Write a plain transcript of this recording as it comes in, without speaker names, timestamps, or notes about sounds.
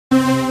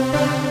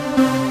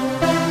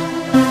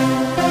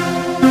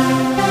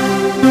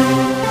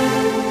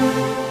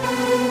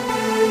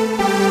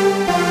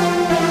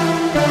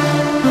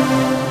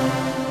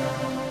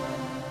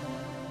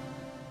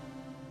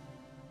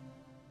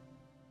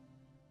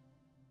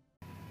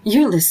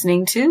You're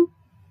listening to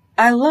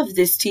I Love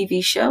This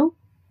TV Show,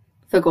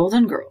 The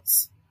Golden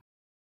Girls.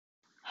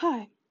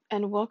 Hi,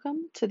 and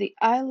welcome to the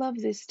I Love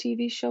This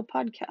TV Show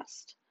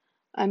podcast.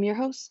 I'm your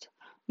host,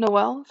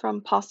 Noelle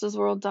from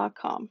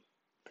pastasworld.com.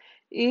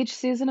 Each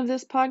season of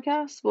this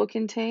podcast will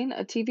contain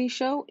a TV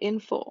show in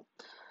full.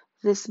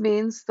 This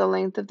means the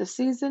length of the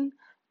season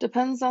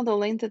depends on the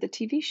length of the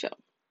TV show.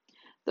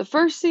 The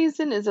first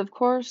season is, of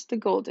course, The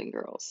Golden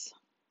Girls.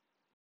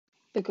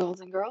 The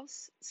Golden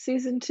Girls,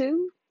 Season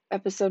 2,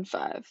 Episode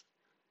 5.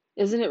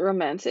 Isn't it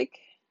romantic?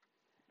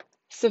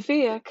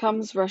 Sophia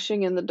comes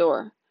rushing in the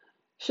door.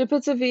 She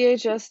puts a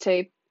VHS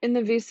tape in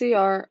the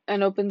VCR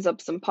and opens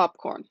up some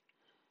popcorn.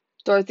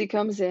 Dorothy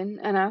comes in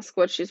and asks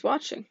what she's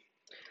watching.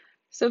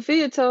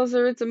 Sophia tells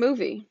her it's a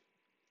movie.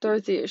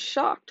 Dorothy is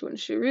shocked when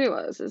she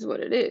realizes what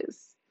it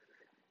is.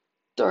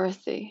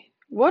 Dorothy,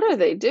 what are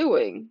they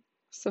doing?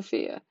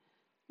 Sophia,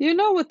 you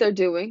know what they're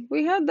doing.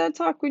 We had that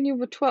talk when you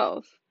were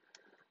 12.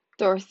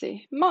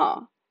 Dorothy,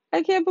 Ma,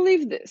 I can't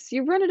believe this.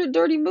 You rented a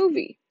dirty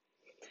movie.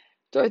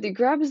 Dorothy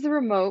grabs the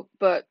remote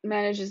but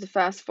manages to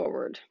fast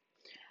forward.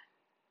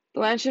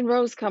 Blanche and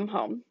Rose come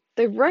home.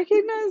 They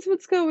recognize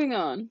what's going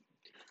on.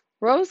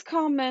 Rose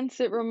comments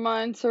it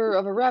reminds her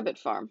of a rabbit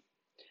farm.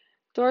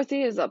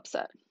 Dorothy is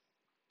upset.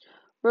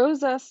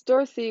 Rose asks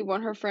Dorothy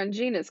when her friend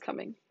Jean is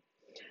coming.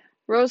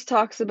 Rose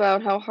talks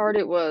about how hard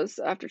it was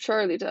after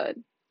Charlie died.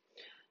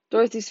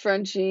 Dorothy's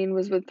friend Jean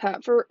was with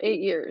Pat for 8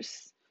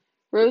 years.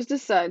 Rose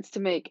decides to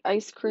make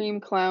ice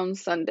cream clown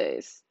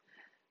sundaes.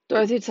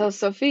 Dorothy tells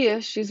Sophia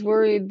she's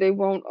worried they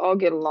won't all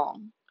get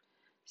along.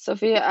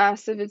 Sophia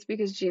asks if it's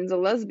because Jean's a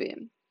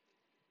lesbian.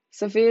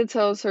 Sophia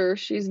tells her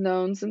she's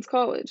known since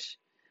college.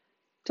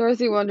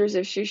 Dorothy wonders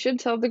if she should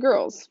tell the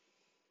girls.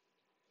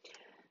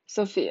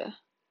 Sophia,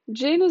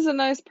 Jean is a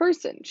nice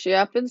person. She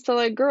happens to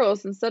like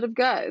girls instead of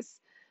guys.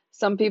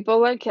 Some people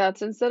like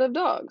cats instead of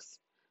dogs.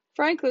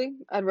 Frankly,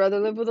 I'd rather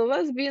live with a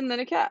lesbian than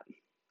a cat.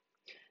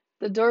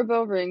 The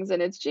doorbell rings and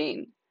it's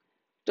Jean.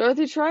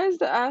 Dorothy tries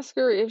to ask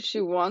her if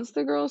she wants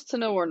the girls to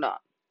know or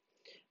not.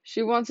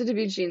 She wants it to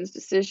be Jean's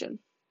decision.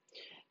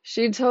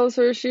 She tells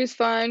her she's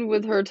fine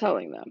with her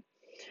telling them.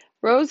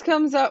 Rose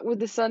comes out with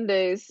the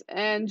sundaes,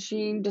 and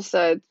Jean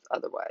decides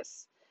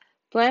otherwise.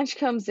 Blanche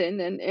comes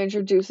in and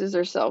introduces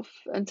herself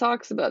and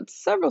talks about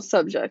several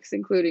subjects,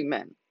 including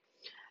men.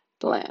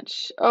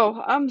 Blanche,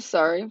 oh, I'm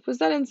sorry. Was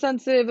that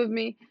insensitive of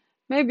me?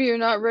 Maybe you're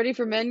not ready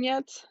for men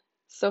yet?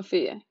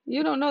 Sophia,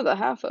 you don't know the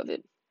half of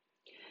it.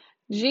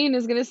 Jean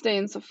is going to stay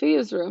in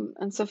Sophia's room,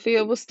 and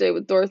Sophia will stay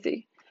with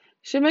Dorothy.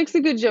 She makes a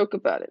good joke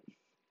about it.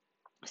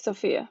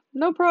 Sophia,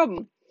 no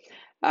problem.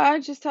 I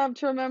just have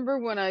to remember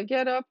when I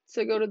get up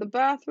to go to the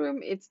bathroom,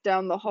 it's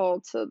down the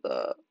hall to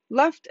the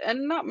left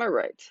and not my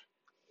right.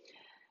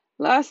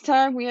 Last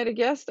time we had a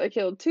guest, I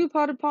killed 2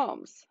 potted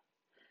palms.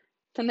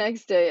 The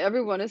next day,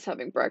 everyone is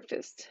having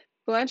breakfast.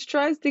 Blanche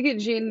tries to get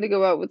Jean to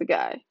go out with a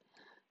guy.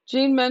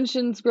 Jean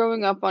mentions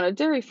growing up on a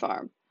dairy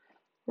farm.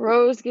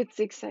 Rose gets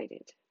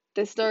excited.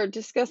 They start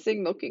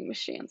discussing milking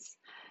machines.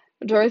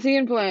 Dorothy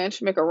and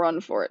Blanche make a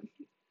run for it.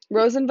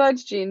 Rose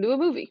invites Jean to a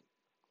movie.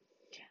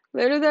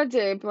 Later that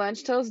day,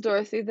 Blanche tells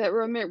Dorothy that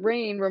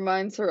rain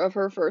reminds her of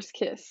her first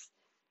kiss.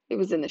 It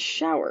was in the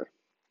shower.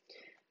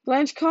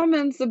 Blanche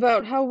comments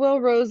about how well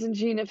Rose and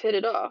Jean have hit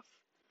it off.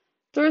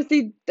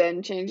 Dorothy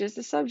then changes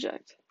the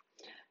subject.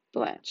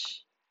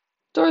 Blanche.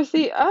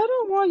 Dorothy, I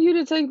don't want you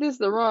to take this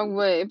the wrong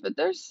way, but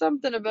there's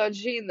something about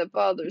Jean that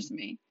bothers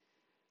me.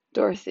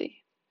 Dorothy.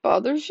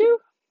 Bothers you?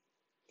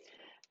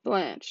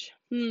 Blanche.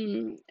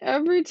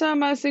 Every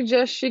time I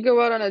suggest she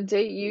go out on a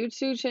date, you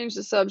two change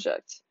the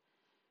subject.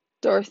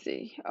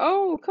 Dorothy.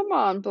 Oh, come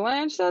on,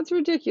 Blanche, that's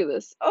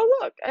ridiculous. Oh,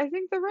 look, I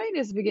think the rain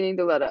is beginning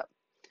to let up.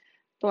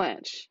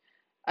 Blanche.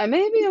 I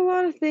may be a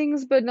lot of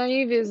things, but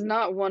naive is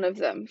not one of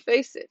them.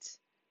 Face it.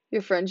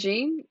 Your friend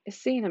Jean is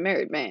seeing a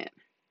married man.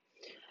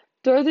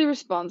 Dorothy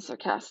responds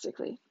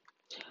sarcastically.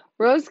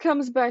 Rose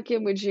comes back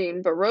in with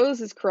Jean, but Rose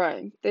is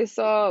crying. They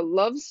saw a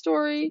love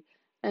story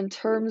and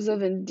terms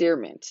of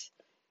endearment.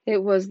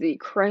 It was the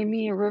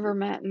Crimea River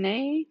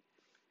matinee.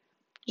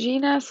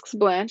 Jean asks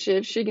Blanche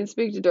if she can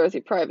speak to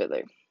Dorothy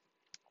privately.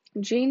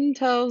 Jean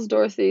tells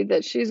Dorothy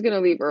that she's going to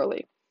leave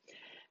early.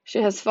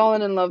 She has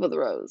fallen in love with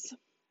Rose.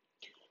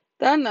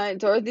 That night,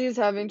 Dorothy is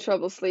having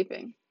trouble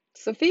sleeping.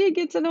 Sophia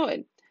gets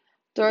annoyed.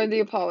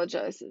 Dorothy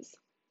apologizes.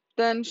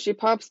 Then she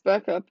pops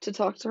back up to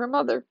talk to her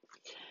mother.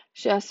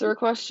 She asks her a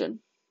question.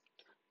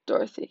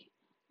 Dorothy,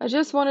 I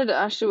just wanted to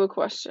ask you a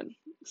question.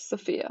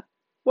 Sophia,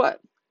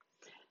 what?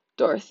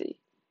 Dorothy,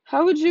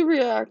 how would you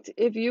react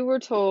if you were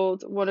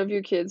told one of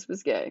your kids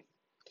was gay?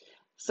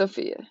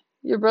 Sophia,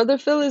 your brother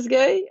Phil is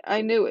gay?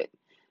 I knew it.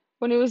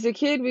 When he was a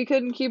kid, we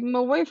couldn't keep him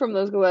away from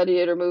those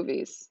gladiator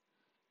movies.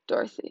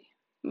 Dorothy,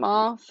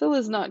 Ma, Phil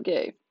is not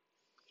gay.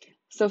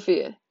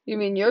 Sophia, you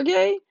mean you're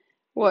gay?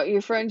 What,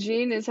 your friend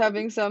Jean is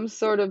having some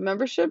sort of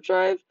membership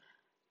drive?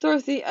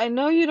 Dorothy, I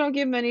know you don't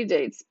give many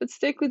dates, but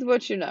stick with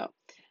what you know.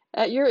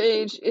 At your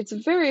age, it's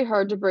very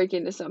hard to break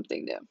into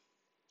something new.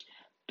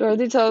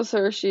 Dorothy tells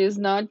her she is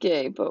not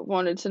gay, but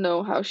wanted to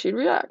know how she'd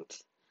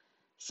react.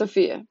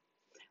 Sophia,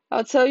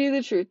 I'll tell you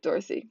the truth,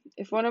 Dorothy.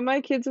 If one of my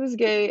kids was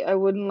gay, I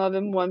wouldn't love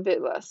him one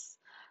bit less.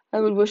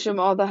 I would wish him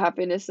all the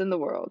happiness in the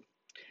world.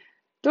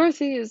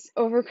 Dorothy is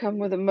overcome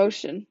with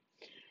emotion.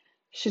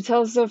 She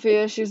tells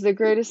Sophia she's the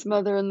greatest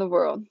mother in the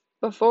world.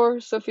 Before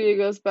Sophia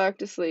goes back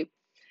to sleep,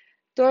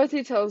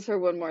 Dorothy tells her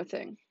one more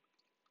thing.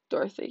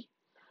 Dorothy,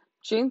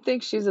 Jean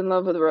thinks she's in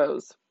love with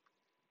Rose.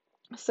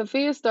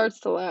 Sophia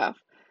starts to laugh,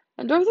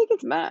 and Dorothy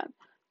gets mad.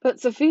 But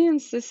Sophia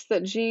insists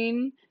that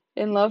Jean,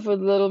 in love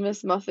with little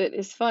Miss Muffet,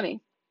 is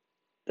funny.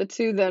 The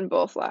two then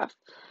both laugh.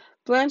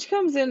 Blanche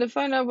comes in to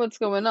find out what's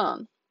going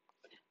on.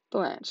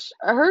 Blanche,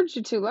 I heard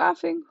you two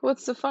laughing.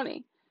 What's so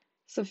funny?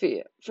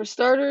 Sophia, for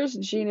starters,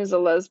 Jean is a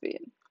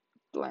lesbian.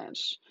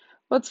 Blanche,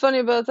 what's funny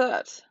about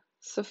that?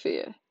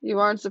 Sophia, you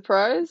aren't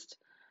surprised?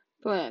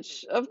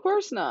 Blanche, of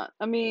course not.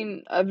 I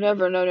mean, I've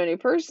never known any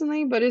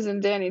personally, but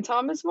isn't Danny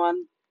Thomas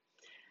one?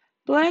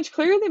 Blanche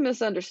clearly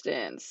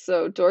misunderstands,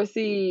 so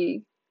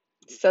Dorothy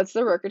sets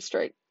the record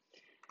straight.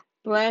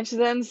 Blanche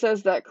then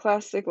says that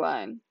classic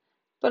line,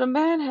 but a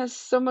man has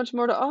so much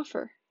more to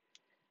offer.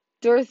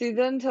 Dorothy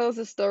then tells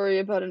a story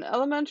about an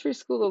elementary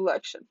school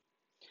election.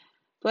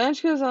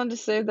 Blanche goes on to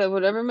say that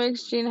whatever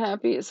makes Jean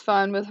happy is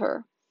fine with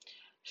her.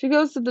 She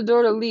goes to the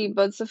door to leave,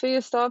 but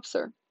Sophia stops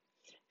her.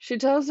 She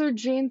tells her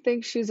Jean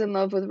thinks she's in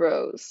love with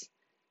Rose.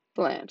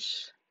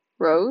 Blanche.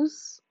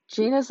 Rose?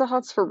 Jean has the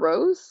hots for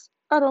Rose?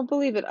 I don't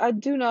believe it. I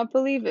do not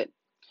believe it.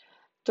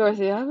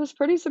 Dorothy, I was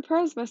pretty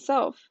surprised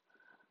myself.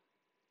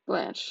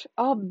 Blanche.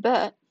 I'll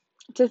bet.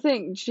 To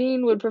think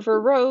Jean would prefer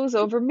Rose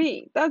over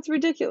me. That's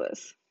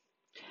ridiculous.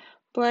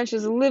 Blanche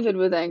is livid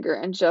with anger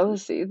and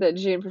jealousy that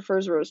Jean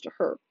prefers Rose to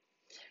her.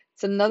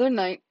 It's another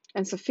night,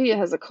 and Sophia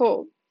has a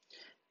cold.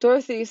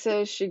 Dorothy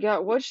says she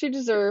got what she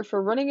deserved for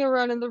running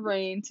around in the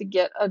rain to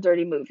get a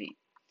dirty movie.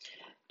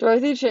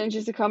 Dorothy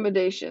changes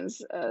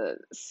accommodations,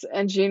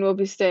 and Jean will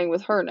be staying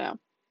with her now.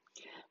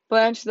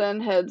 Blanche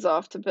then heads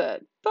off to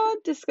bed,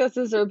 but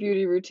discusses her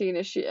beauty routine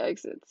as she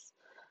exits.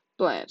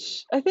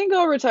 Blanche, I think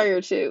I'll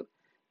retire too.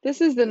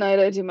 This is the night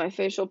I do my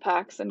facial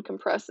packs and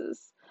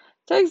compresses.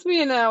 Takes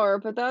me an hour,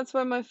 but that's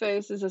why my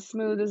face is as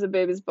smooth as a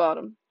baby's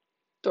bottom.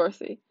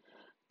 Dorothy,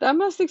 that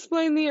must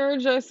explain the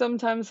urge I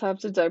sometimes have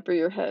to diaper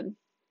your head.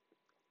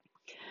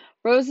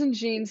 Rose and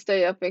Jean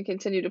stay up and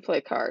continue to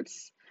play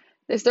cards.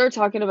 They start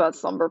talking about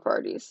slumber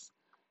parties.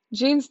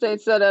 Jean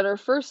states that at her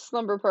first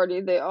slumber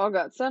party, they all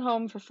got sent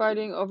home for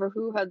fighting over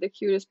who had the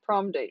cutest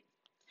prom date.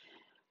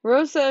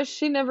 Rose says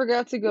she never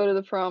got to go to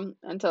the prom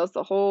and tells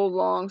the whole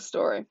long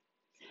story.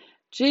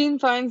 Jean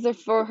finds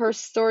her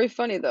story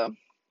funny, though.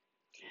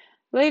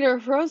 Later,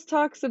 Rose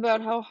talks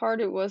about how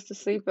hard it was to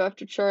sleep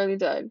after Charlie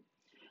died.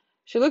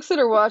 She looks at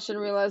her watch and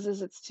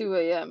realizes it's 2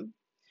 a.m.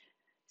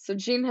 So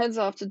Jean heads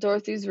off to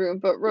Dorothy's room,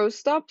 but Rose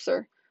stops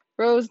her.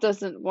 Rose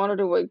doesn't want her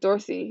to wake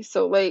Dorothy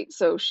so late,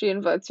 so she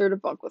invites her to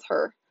bunk with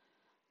her.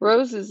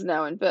 Rose is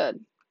now in bed.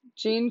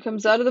 Jean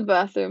comes out of the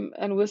bathroom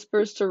and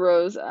whispers to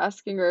Rose,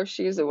 asking her if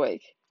she is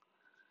awake.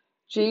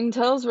 Jean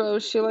tells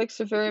Rose she likes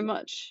her very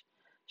much.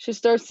 She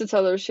starts to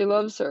tell her she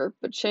loves her,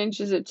 but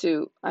changes it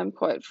to, I'm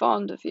quite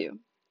fond of you.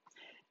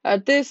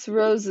 At this,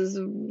 Rose is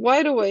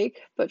wide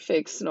awake, but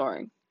fakes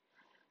snoring.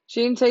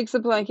 Jean takes a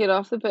blanket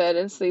off the bed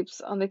and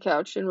sleeps on the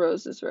couch in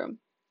Rose's room.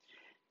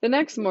 The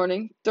next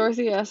morning,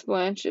 Dorothy asks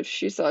Blanche if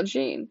she saw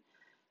Jean.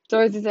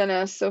 Dorothy then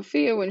asks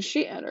Sophia when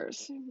she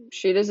enters.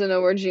 She doesn't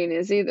know where Jean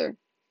is either.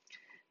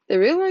 They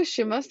realize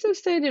she must have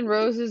stayed in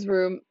Rose's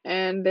room,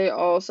 and they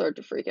all start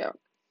to freak out.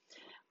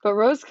 But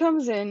Rose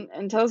comes in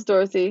and tells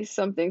Dorothy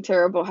something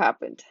terrible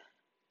happened,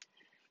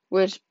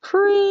 which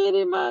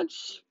pretty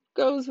much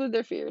goes with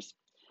their fears.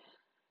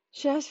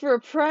 She asks for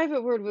a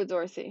private word with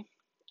Dorothy.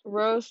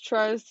 Rose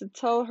tries to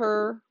tell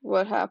her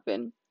what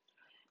happened,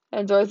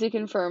 and Dorothy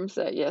confirms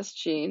that yes,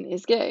 Jean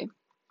is gay.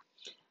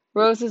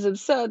 Rose is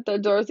upset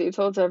that Dorothy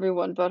told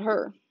everyone but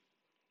her.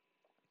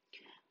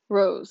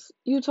 Rose,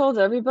 you told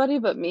everybody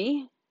but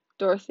me?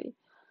 Dorothy,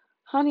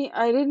 honey,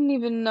 I didn't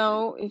even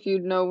know if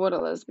you'd know what a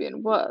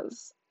lesbian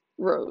was.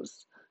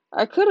 Rose,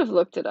 I could have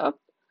looked it up.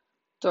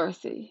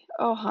 Dorothy,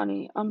 oh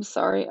honey, I'm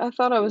sorry. I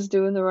thought I was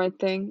doing the right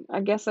thing. I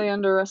guess I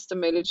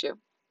underestimated you.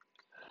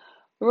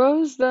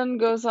 Rose then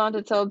goes on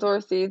to tell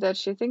Dorothy that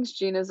she thinks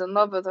Jean is in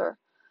love with her.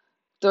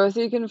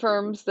 Dorothy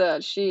confirms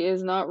that she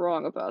is not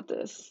wrong about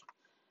this.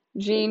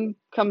 Jean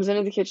comes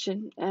into the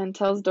kitchen and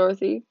tells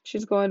Dorothy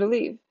she's going to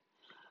leave.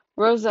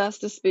 Rose asks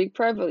to speak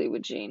privately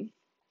with Jean.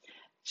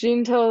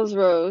 Jean tells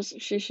Rose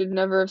she should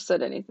never have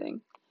said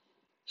anything.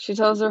 She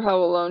tells her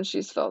how alone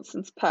she's felt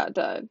since Pat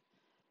died.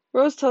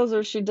 Rose tells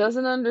her she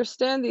doesn't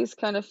understand these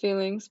kind of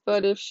feelings,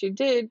 but if she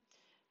did,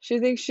 she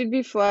thinks she'd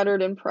be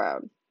flattered and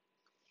proud.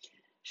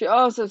 She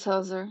also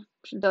tells her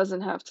she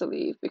doesn't have to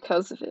leave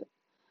because of it.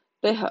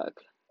 They hug.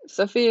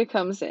 Sophia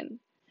comes in.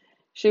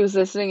 She was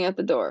listening at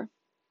the door.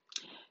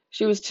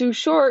 She was too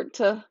short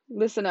to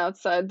listen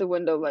outside the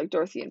window like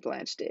Dorothy and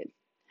Blanche did.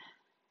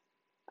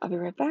 I'll be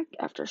right back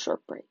after a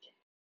short break.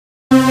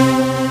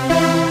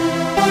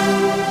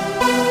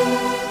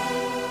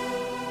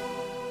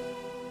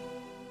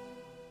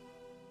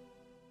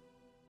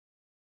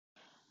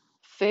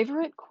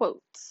 Favorite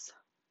quotes.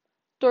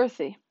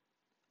 Dorothy.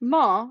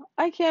 Ma,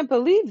 I can't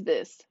believe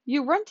this.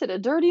 You rented a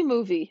dirty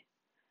movie.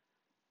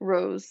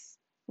 Rose.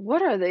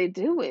 What are they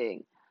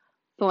doing?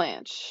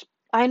 Blanche.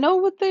 I know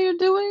what they are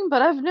doing,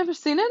 but I've never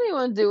seen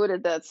anyone do it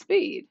at that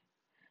speed.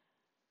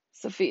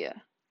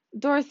 Sophia.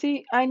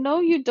 Dorothy, I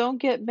know you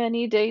don't get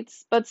many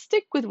dates, but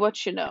stick with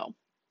what you know.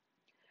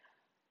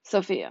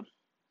 Sophia.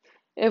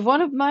 If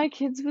one of my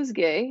kids was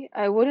gay,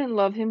 I wouldn't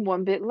love him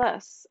one bit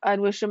less. I'd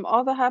wish him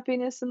all the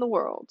happiness in the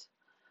world.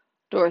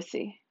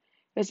 Dorothy.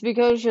 It's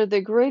because you're the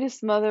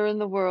greatest mother in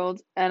the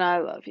world, and I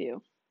love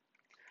you.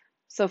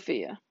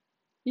 Sophia.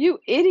 You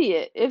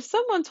idiot! If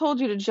someone told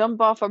you to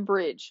jump off a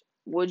bridge,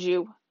 would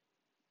you?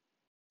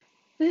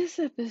 This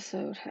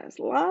episode has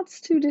lots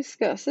to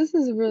discuss. This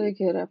is a really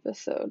good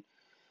episode.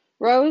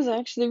 Rose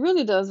actually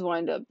really does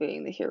wind up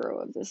being the hero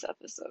of this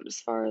episode, as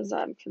far as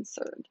I'm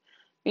concerned.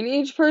 I mean,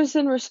 each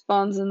person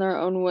responds in their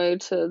own way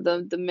to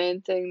the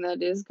main thing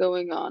that is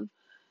going on.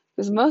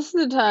 Because most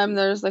of the time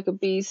there's like a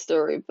B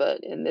story,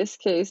 but in this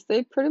case,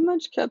 they pretty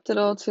much kept it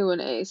all to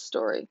an A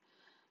story.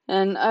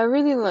 And I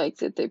really like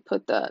that they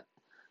put that,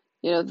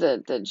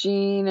 that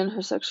Jean and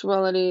her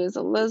sexuality as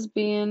a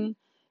lesbian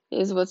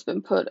is what's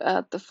been put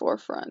at the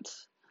forefront.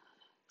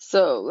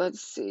 So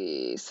let's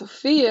see.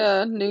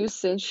 Sophia knew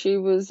since she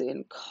was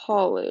in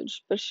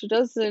college, but she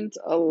doesn't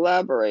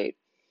elaborate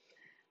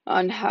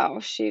on how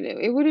she knew.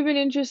 It would have been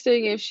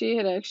interesting if she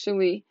had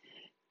actually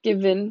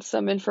given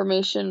some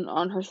information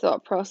on her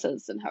thought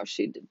process and how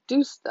she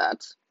deduced that.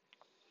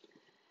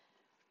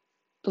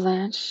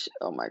 Blanche,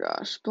 oh my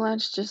gosh,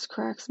 Blanche just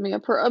cracks me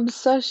up. Her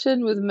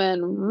obsession with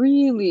men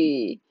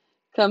really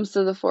comes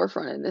to the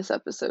forefront in this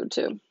episode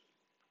too.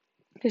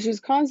 Because she's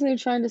constantly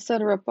trying to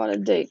set her up on a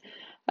date.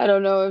 I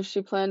don't know if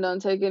she planned on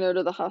taking her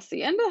to the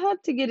Hacienda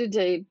Hut to get a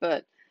date,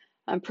 but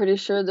I'm pretty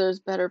sure there's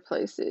better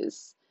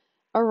places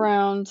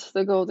around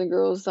the Golden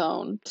Girls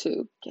zone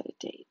to get a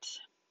date.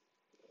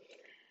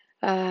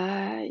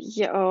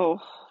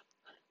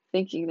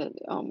 Thinking that,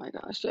 oh my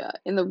gosh, yeah,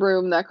 in the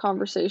room, that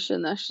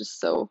conversation, that's just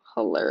so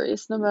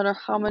hilarious. No matter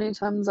how many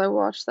times I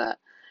watch that,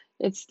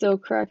 it still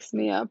cracks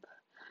me up.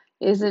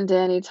 Isn't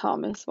Danny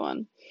Thomas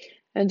one?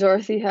 And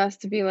Dorothy has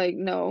to be like,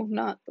 no,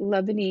 not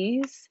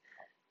Lebanese,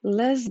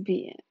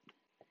 lesbian.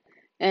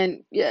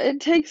 And yeah,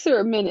 it takes her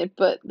a minute,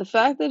 but the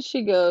fact that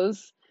she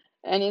goes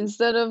and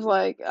instead of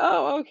like,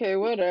 oh, okay,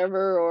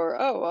 whatever,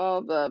 or oh,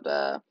 well, blah,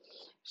 blah,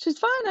 she's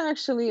fine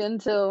actually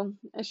and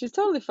she's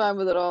totally fine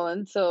with it all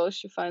until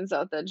she finds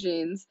out that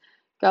Jean's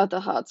got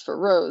the hots for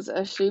Rose,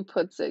 as she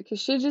puts it,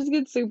 because she just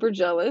gets super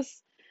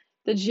jealous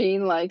that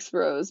Jean likes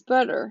Rose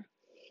better.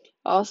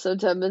 Also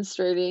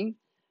demonstrating,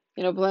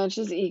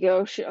 Blanche's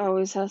ego. She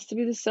always has to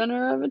be the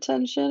center of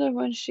attention, and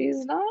when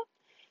she's not,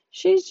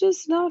 she's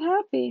just not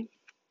happy.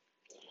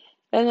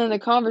 And then the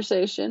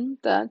conversation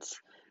that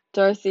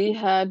Dorothy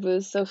had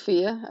with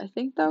Sophia, I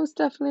think that was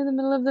definitely in the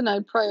middle of the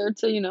night prior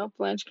to,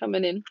 Blanche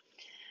coming in,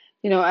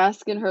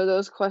 asking her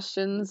those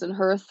questions and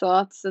her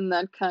thoughts and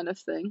that kind of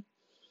thing.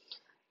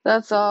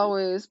 That's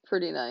always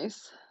pretty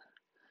nice,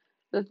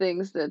 the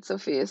things that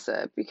Sophia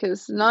said,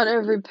 because not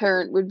every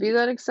parent would be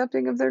that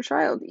accepting of their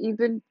child,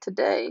 even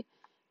today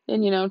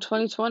in,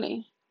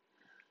 2020.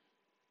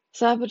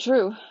 Sad but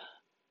true.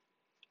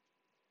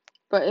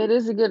 But it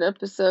is a good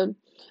episode.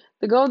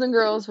 The Golden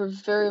Girls were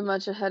very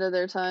much ahead of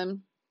their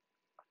time.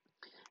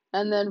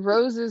 And then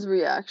Rose's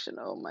reaction,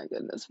 oh my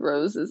goodness,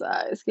 Rose's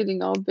eyes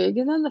getting all big,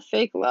 and then the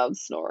fake loud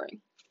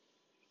snoring.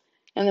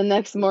 And the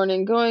next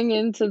morning, going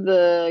into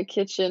the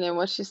kitchen and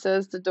what she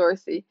says to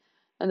Dorothy,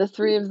 and the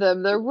three of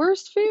them, their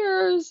worst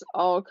fears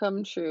all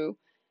come true.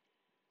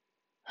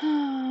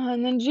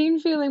 And then Jean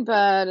feeling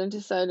bad and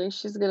deciding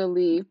she's going to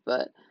leave,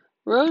 but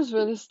Rose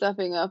really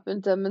stepping up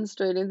and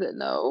demonstrating that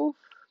no,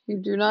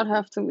 you do not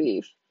have to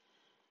leave.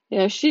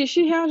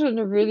 She handled it in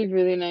a really,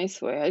 really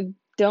nice way. I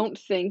don't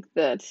think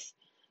that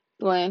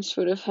Blanche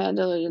would have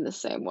handled it in the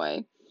same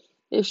way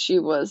if she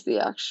was the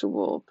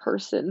actual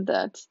person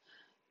that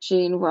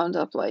Jean wound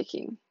up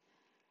liking.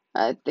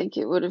 I think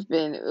it would have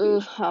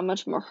been, how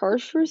much more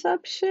harsh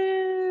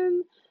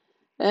reception.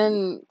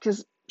 And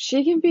because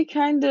she can be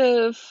kind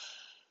of,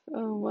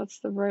 what's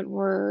the right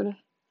word?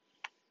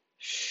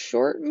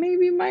 Short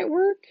maybe might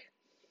work.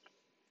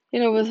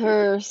 With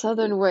her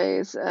southern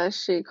ways,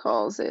 as she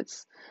calls it.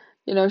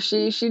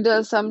 She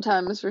does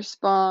sometimes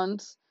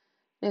respond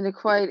in a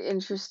quite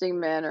interesting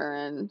manner,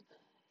 and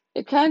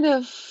it kind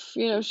of,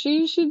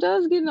 she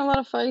does get in a lot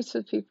of fights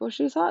with people.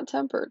 She's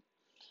hot-tempered.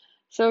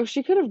 So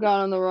she could have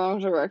gone in the wrong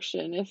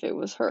direction if it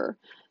was her.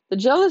 The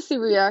jealousy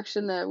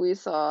reaction that we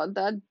saw,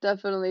 that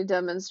definitely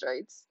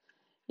demonstrates,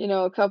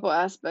 a couple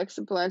aspects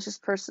of Blanche's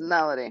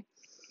personality.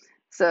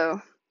 So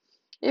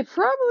it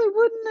probably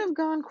wouldn't have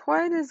gone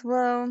quite as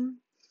well.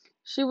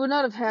 She would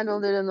not have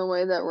handled it in the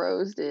way that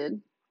Rose did.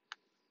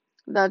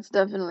 That's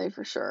definitely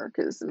for sure.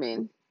 Because,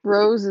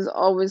 Rose is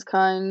always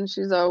kind.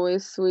 She's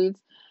always sweet.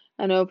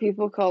 I know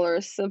people call her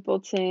a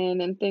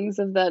simpleton and things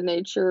of that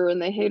nature,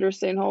 and they hate her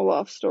saying whole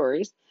love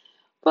stories.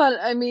 But,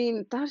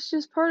 that's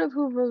just part of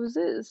who Rose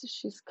is.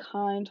 She's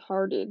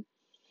kind-hearted.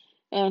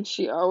 And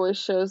she always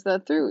shows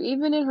that through.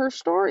 Even in her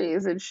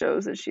stories, it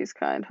shows that she's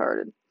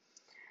kind-hearted.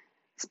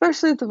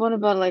 Especially the one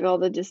about like all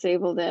the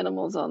disabled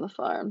animals on the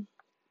farm.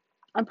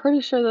 I'm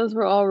pretty sure those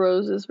were all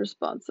Rose's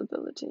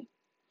responsibility.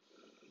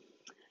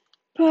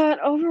 But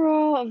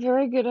overall, a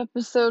very good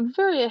episode,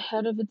 very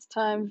ahead of its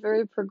time,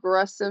 very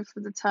progressive for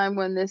the time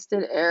when this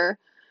did air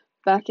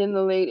back in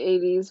the late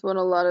 80s when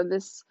a lot of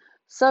this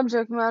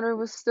subject matter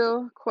was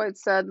still, quite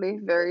sadly,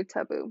 very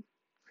taboo.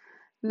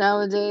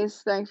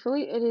 Nowadays,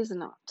 thankfully, it is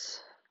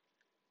not.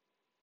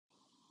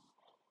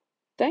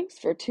 Thanks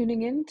for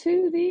tuning in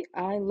to the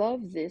I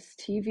Love This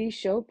TV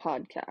Show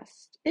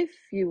podcast. If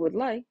you would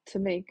like to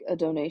make a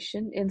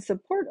donation in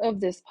support of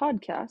this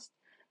podcast,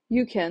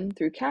 you can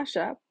through Cash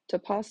App to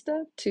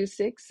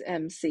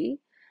Pasta26MC.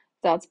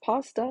 That's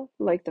pasta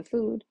like the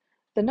food,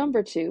 the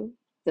number 2,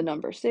 the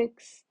number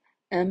 6,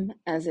 M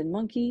as in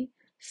monkey,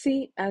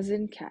 C as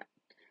in cat.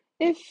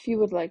 If you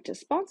would like to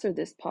sponsor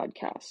this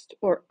podcast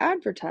or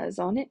advertise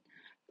on it,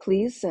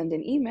 please send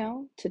an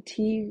email to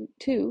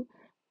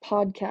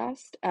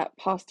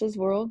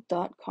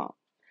podcast@pastasworld.com.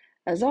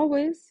 As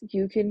always,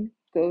 you can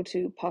go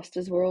to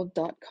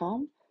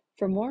pastasworld.com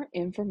for more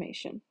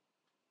information.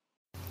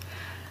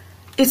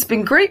 It's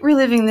been great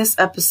reliving this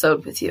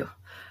episode with you.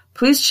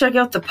 Please check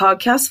out the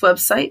podcast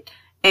website,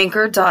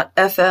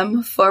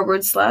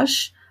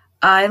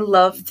 anchor.fm/I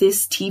Love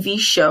This TV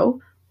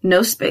Show,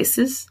 no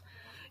spaces.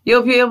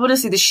 You'll be able to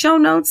see the show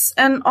notes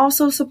and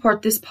also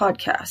support this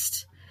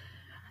podcast.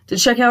 To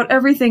check out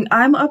everything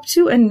I'm up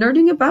to and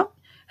nerding about,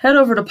 head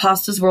over to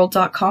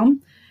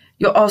pastasworld.com.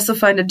 You'll also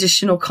find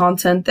additional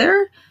content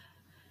there.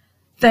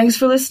 Thanks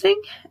for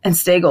listening and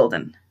stay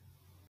golden.